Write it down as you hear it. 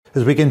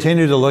As we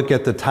continue to look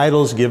at the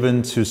titles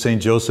given to St.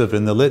 Joseph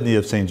in the Litany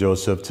of St.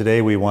 Joseph, today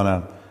we want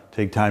to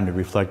take time to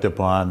reflect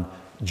upon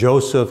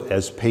Joseph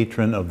as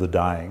patron of the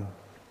dying.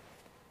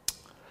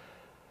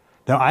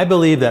 Now, I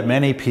believe that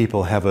many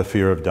people have a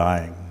fear of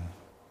dying.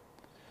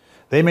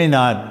 They may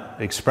not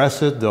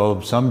express it,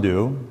 though some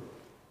do,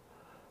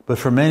 but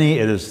for many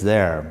it is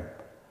there.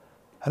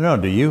 I don't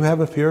know, do you have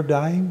a fear of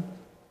dying?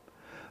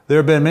 There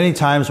have been many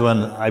times when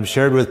I've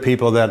shared with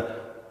people that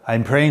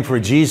I'm praying for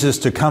Jesus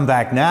to come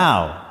back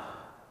now,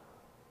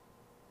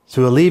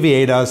 to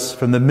alleviate us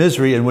from the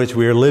misery in which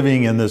we are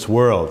living in this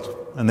world.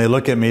 And they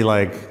look at me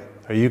like,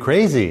 are you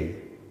crazy?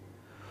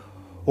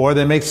 Or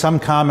they make some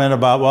comment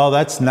about, well,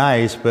 that's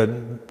nice, but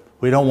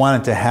we don't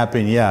want it to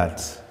happen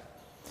yet.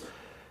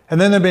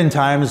 And then there have been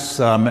times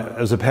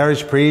as a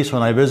parish priest,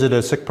 when I visit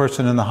a sick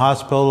person in the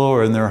hospital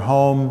or in their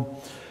home,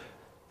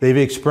 they've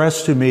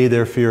expressed to me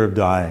their fear of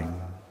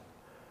dying.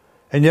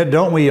 And yet,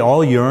 don't we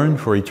all yearn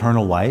for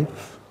eternal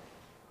life?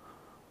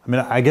 I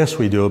mean, I guess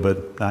we do,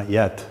 but not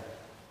yet.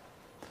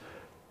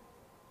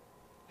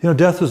 You know,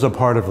 death is a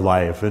part of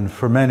life, and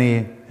for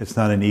many, it's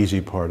not an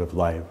easy part of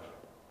life.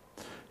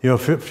 You know,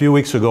 a few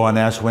weeks ago on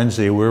Ash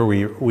Wednesday,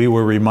 we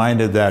were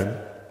reminded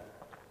that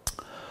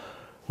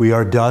we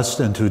are dust,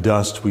 and to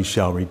dust we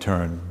shall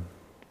return.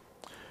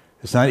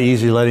 It's not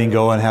easy letting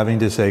go and having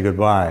to say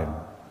goodbye.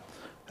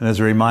 And as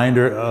a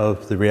reminder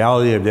of the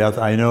reality of death,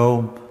 I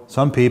know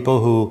some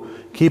people who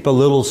keep a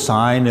little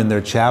sign in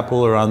their chapel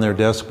or on their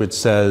desk which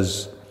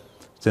says,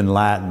 it's in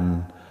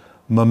Latin,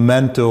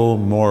 memento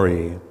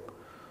mori.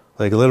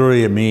 Like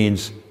literally it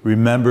means,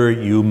 remember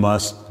you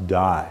must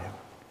die.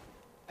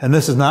 And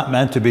this is not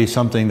meant to be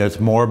something that's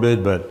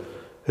morbid, but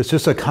it's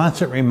just a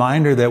constant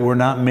reminder that we're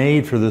not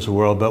made for this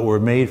world, but we're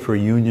made for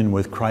union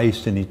with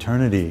Christ in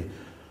eternity.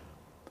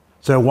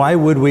 So why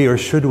would we or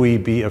should we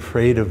be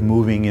afraid of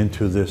moving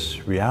into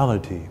this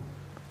reality?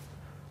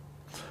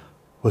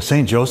 Was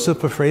St.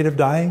 Joseph afraid of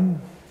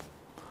dying?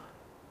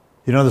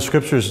 You know, the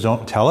scriptures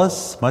don't tell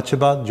us much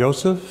about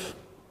Joseph.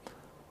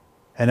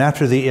 And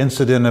after the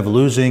incident of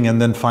losing and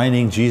then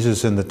finding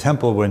Jesus in the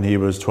temple when he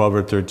was 12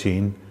 or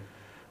 13,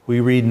 we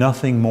read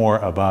nothing more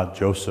about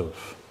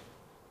Joseph.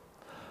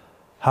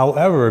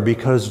 However,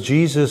 because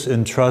Jesus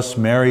entrusts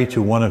Mary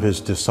to one of his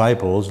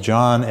disciples,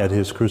 John, at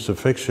his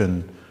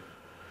crucifixion,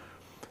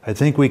 I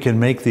think we can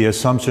make the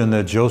assumption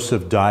that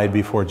Joseph died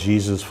before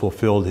Jesus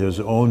fulfilled his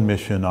own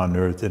mission on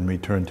earth and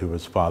returned to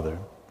his Father.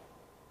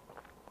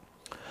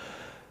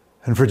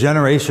 And for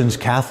generations,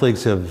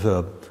 Catholics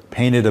have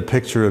painted a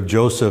picture of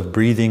Joseph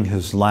breathing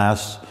his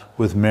last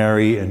with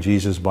Mary and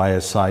Jesus by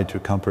his side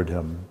to comfort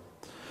him.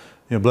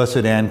 You know, Blessed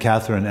Anne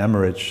Catherine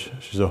Emmerich,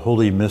 she's a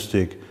holy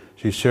mystic,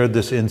 she shared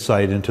this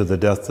insight into the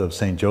death of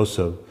St.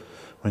 Joseph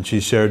when she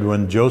shared,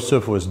 when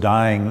Joseph was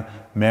dying,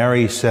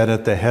 Mary sat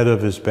at the head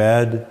of his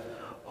bed,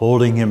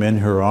 holding him in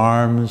her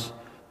arms,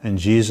 and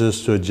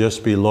Jesus stood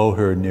just below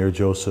her near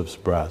Joseph's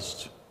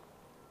breast.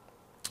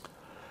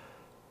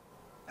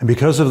 And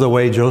because of the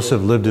way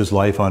Joseph lived his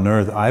life on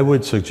earth, I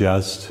would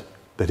suggest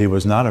that he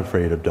was not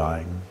afraid of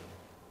dying.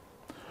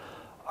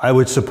 I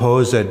would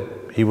suppose that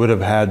he would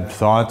have had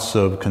thoughts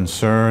of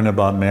concern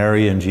about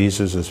Mary and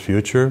Jesus'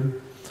 future.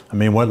 I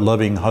mean, what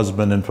loving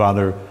husband and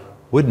father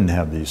wouldn't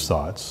have these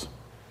thoughts?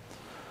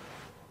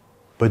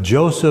 But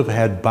Joseph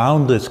had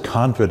boundless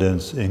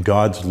confidence in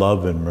God's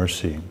love and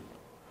mercy.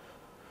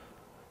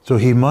 So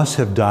he must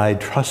have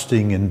died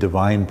trusting in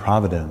divine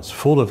providence,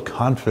 full of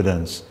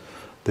confidence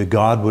that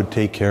God would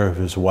take care of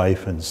his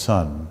wife and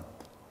son.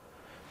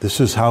 This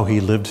is how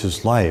he lived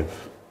his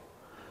life.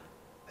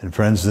 And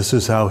friends, this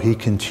is how he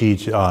can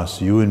teach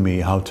us, you and me,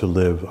 how to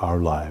live our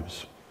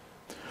lives.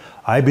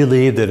 I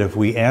believe that if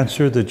we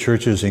answer the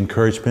Church's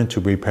encouragement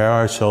to prepare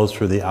ourselves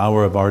for the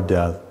hour of our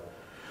death,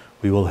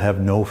 we will have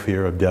no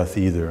fear of death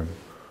either,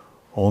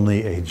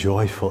 only a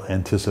joyful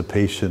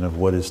anticipation of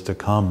what is to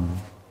come.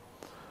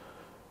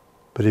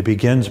 But it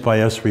begins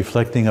by us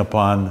reflecting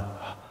upon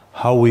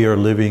how we are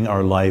living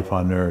our life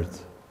on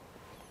earth,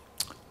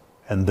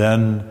 and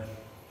then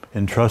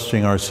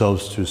entrusting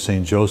ourselves to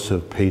St.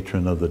 Joseph,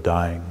 patron of the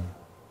dying.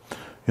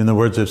 In the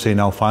words of St.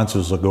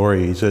 Alphonsus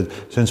Liguori, he said,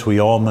 since we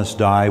all must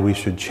die, we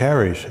should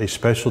cherish a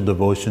special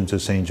devotion to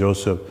St.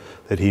 Joseph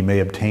that he may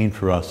obtain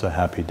for us a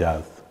happy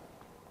death.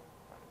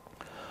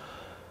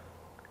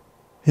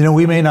 You know,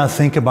 we may not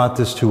think about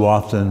this too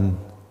often,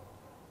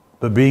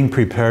 but being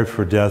prepared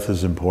for death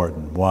is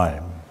important.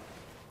 Why?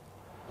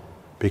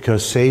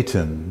 Because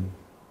Satan,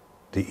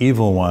 the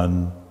evil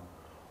one,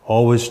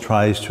 always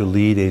tries to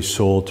lead a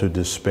soul to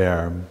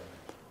despair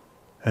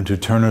and to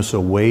turn us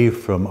away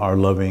from our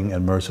loving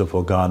and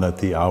merciful God at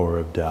the hour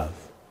of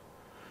death.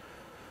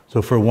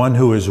 So for one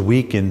who is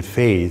weak in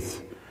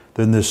faith,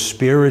 then this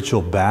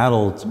spiritual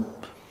battle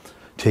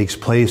takes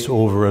place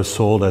over a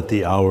soul at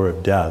the hour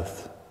of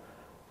death.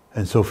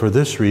 And so for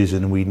this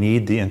reason, we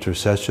need the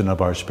intercession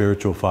of our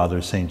spiritual father,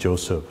 St.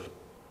 Joseph.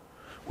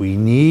 We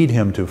need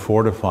him to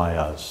fortify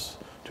us,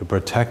 to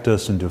protect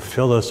us, and to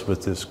fill us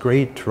with this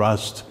great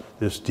trust,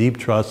 this deep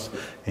trust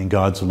in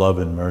God's love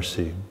and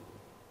mercy.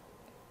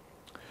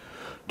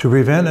 To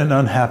prevent an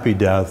unhappy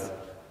death,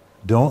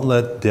 don't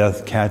let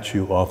death catch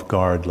you off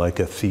guard like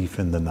a thief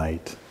in the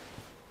night.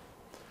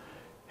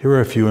 Here are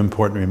a few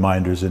important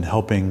reminders in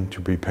helping to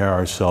prepare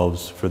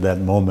ourselves for that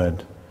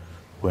moment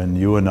when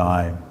you and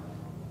I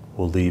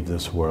will leave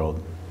this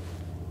world.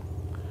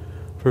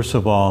 First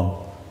of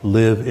all,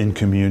 live in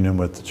communion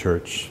with the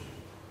church.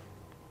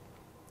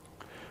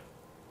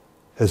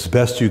 As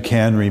best you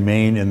can,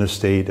 remain in a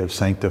state of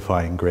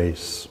sanctifying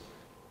grace.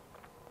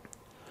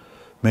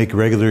 Make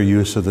regular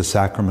use of the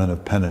sacrament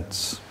of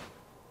penance.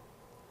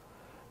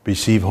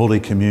 Receive Holy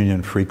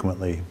Communion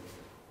frequently.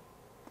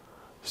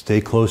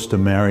 Stay close to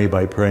Mary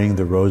by praying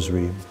the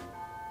Rosary.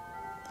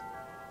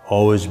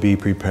 Always be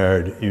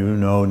prepared. You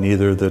know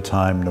neither the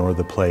time nor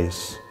the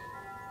place.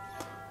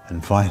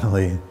 And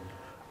finally,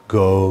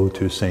 go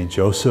to St.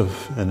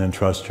 Joseph and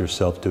entrust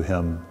yourself to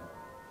him.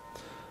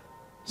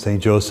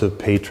 St. Joseph,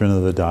 patron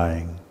of the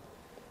dying,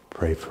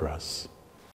 pray for us.